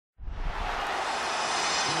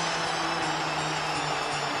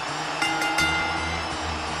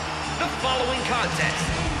following contest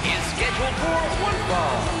is scheduled for one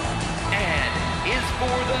fall and is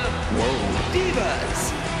for the World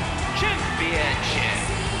Divas Championship.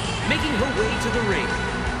 Making her way to the ring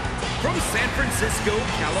from San Francisco,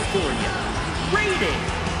 California, rated.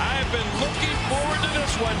 I've been looking forward to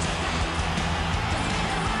this one.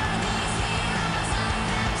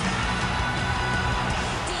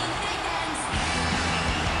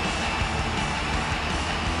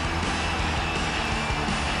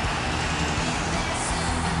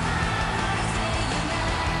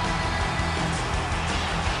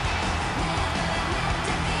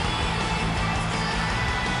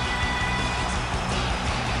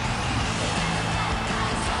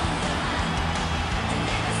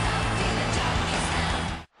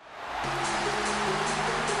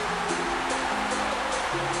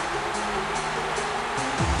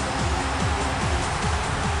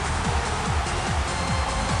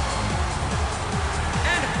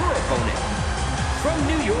 From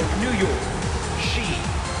New York, New York, she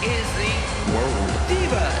is the World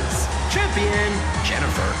Divas Champion,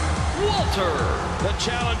 Jennifer Walter. The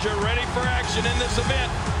challenger ready for action in this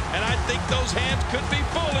event, and I think those hands could be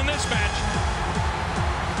full in this match.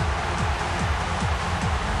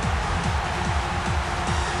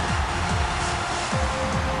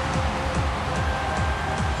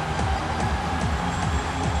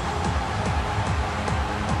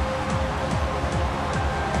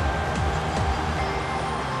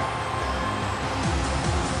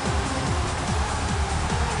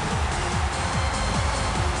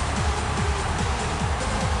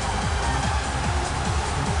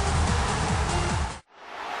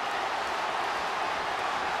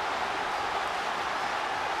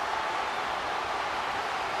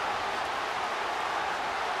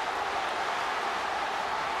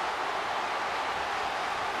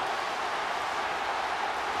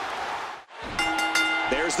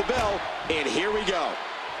 There's the bell, and here we go.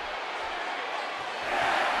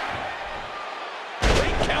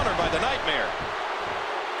 Great counter by the Nightmare.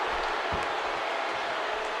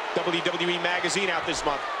 WWE Magazine out this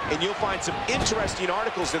month, and you'll find some interesting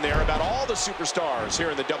articles in there about all the superstars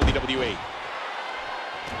here in the WWE.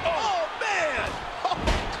 Oh, man! Oh,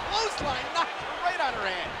 clothesline knocked her right on her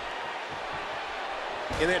hand.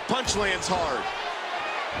 And that punch lands hard.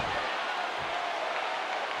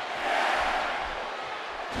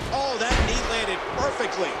 Oh, that knee landed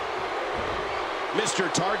perfectly.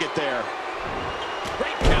 Mr. Target there.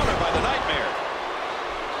 Great counter by the Nightmare.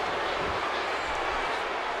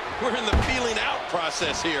 We're in the feeling out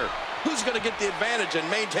process here. Who's going to get the advantage and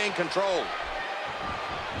maintain control?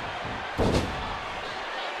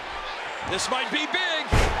 This might be big.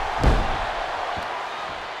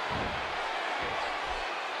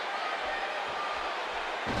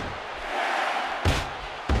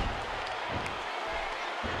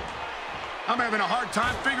 I'm having a hard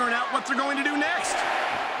time figuring out what they're going to do next.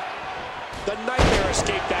 The Nightmare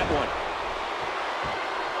escaped that one.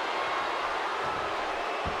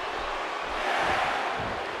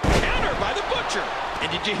 Counter by the Butcher.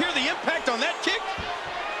 And did you hear the impact on that kick?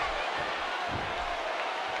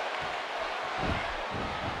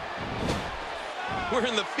 We're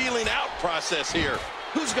in the feeling out process here.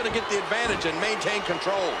 Who's going to get the advantage and maintain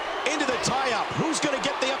control? Into the tie-up. Who's going to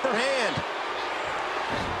get the upper hand?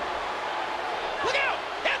 Look out!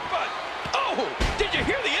 Headbutt! Oh! Did you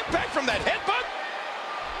hear the impact from that headbutt?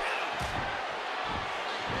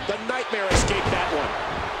 The Nightmare escaped that one.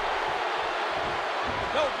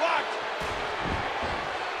 No, blocked.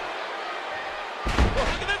 Oh,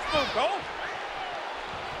 look at this move, Cole.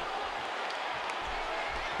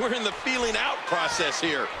 We're in the feeling out process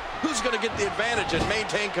here. Who's going to get the advantage and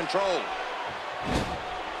maintain control?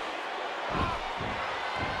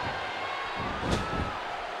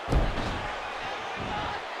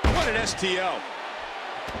 What an STO.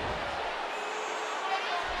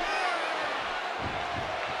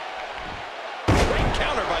 Great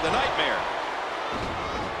counter by the Nightmare.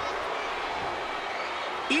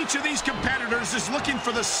 Each of these competitors is looking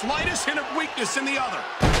for the slightest hint of weakness in the other.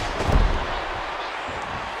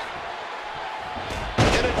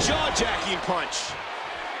 And a jaw-jacking punch.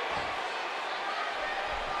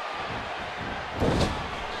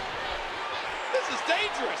 This is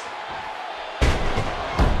dangerous.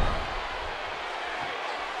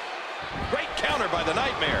 Great counter by the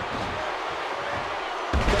Nightmare.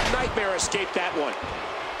 The Nightmare escaped that one.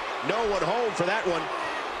 No one home for that one.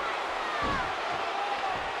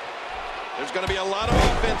 There's going to be a lot of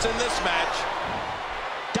offense in this match.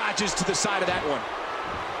 Dodges to the side of that one.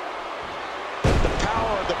 The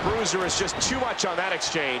power of the Bruiser is just too much on that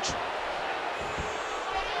exchange.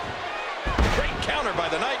 Great counter by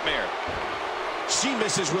the Nightmare. She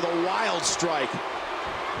misses with a wild strike.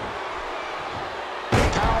 The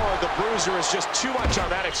power of the bruiser is just too much on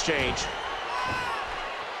that exchange.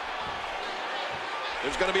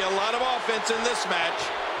 There's going to be a lot of offense in this match.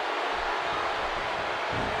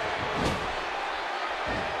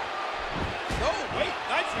 No, wait,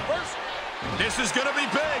 nice reversal. This is going to be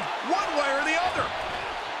big, one way or the other.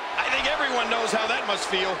 I think everyone knows how that must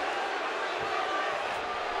feel.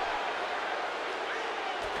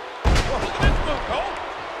 Oh, look at this move, Cole.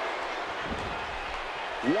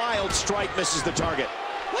 Wild strike misses the target.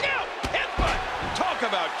 Look out! Headbutt! Talk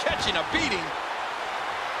about catching a beating.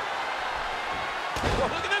 Oh,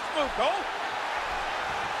 look at this move, Cole.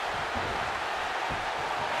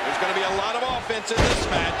 There's going to be a lot of offense in this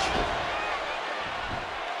match.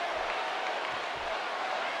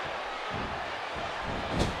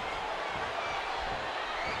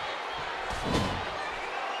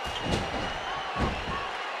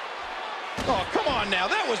 Oh, come on now.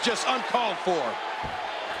 That was just uncalled for.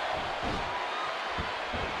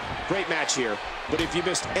 Great match here. But if you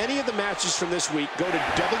missed any of the matches from this week, go to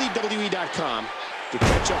WWE.com to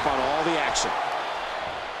catch up on all the action.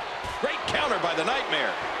 Great counter by the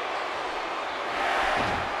Nightmare.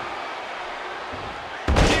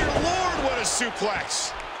 Dear Lord, what a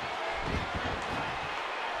suplex.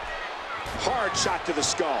 Hard shot to the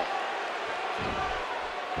skull.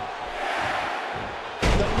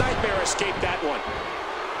 The Nightmare escaped that one.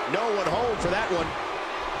 No one home for that one.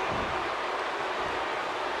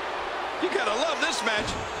 You gotta love this match.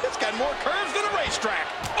 It's got more curves than a racetrack.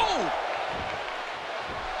 Oh!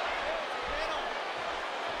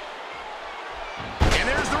 And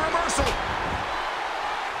there's the reversal.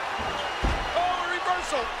 Oh,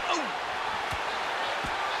 reversal. Oh.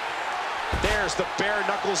 There's the bare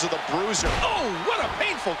knuckles of the bruiser. Oh, what a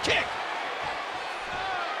painful kick.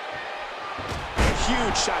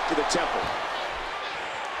 Huge shot to the temple.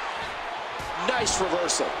 Nice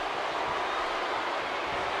reversal.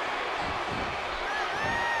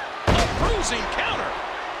 Bruising counter.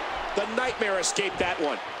 The Nightmare escaped that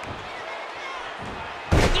one.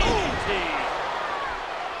 DDT.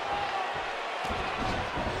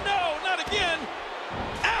 No, not again.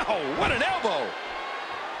 Ow, what an elbow.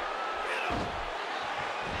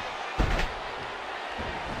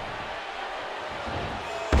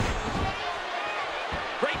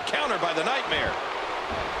 Great counter by the Nightmare.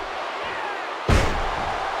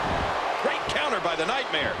 Great counter by the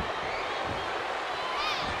Nightmare.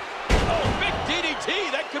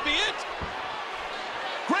 DDT, that could be it.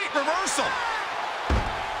 Great reversal.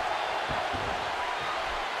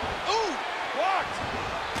 Ooh, blocked.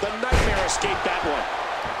 The Nightmare escaped that one.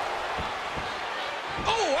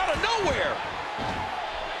 Oh, out of nowhere.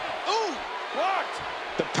 Ooh, blocked.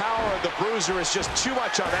 The power of the bruiser is just too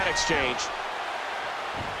much on that exchange.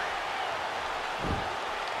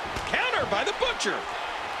 Counter by the Butcher.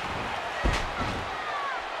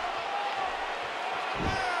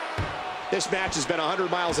 This match has been 100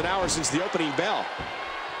 miles an hour since the opening bell.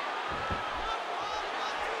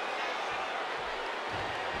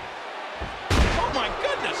 Oh, my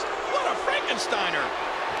goodness. What a Frankensteiner.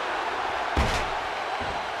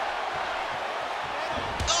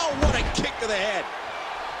 Oh, what a kick to the head.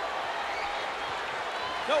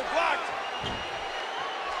 No, blocked.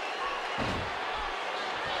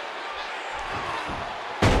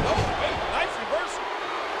 Oh, wait, nice reversal.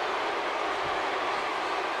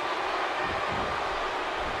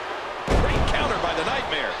 By the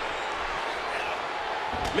Nightmare.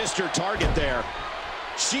 Mr. Target there.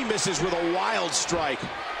 She misses with a wild strike.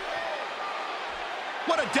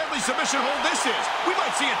 What a deadly submission hold this is. We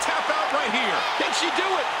might see a tap out right here. Can she do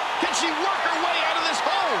it? Can she work her way out of this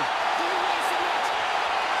hold?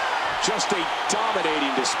 Just a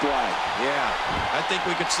dominating display. Yeah, I think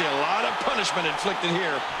we could see a lot of punishment inflicted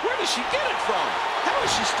here. Where does she get it from? How is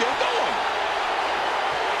she still going?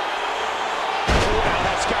 Well,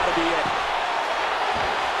 that's got to be it.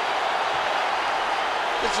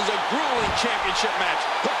 This is a grueling championship match.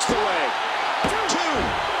 Hooks the leg. Two.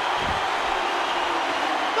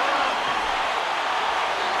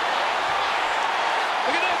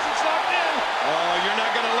 Look at this, it's locked in. Oh, you're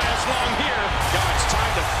not going to last long here. Now it's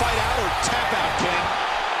time to fight out or tap out, Ken.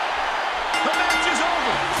 The match is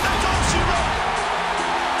over. That's all she wrote.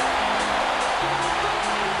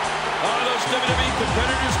 Oh, those WWE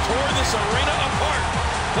competitors tore this arena apart.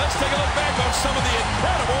 Let's take a look back on some of the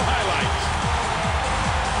incredible highlights.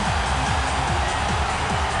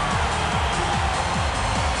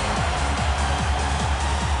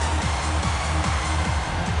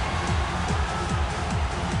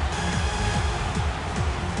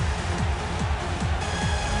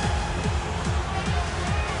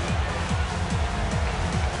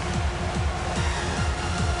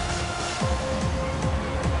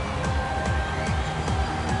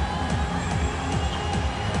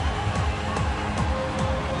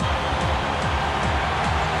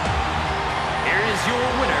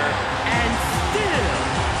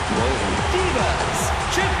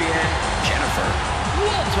 champion, Jennifer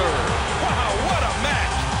Walter. Wow, what a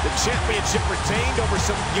match. The championship retained over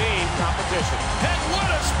some game competition. And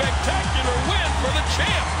what a spectacular win for the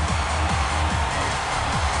champ.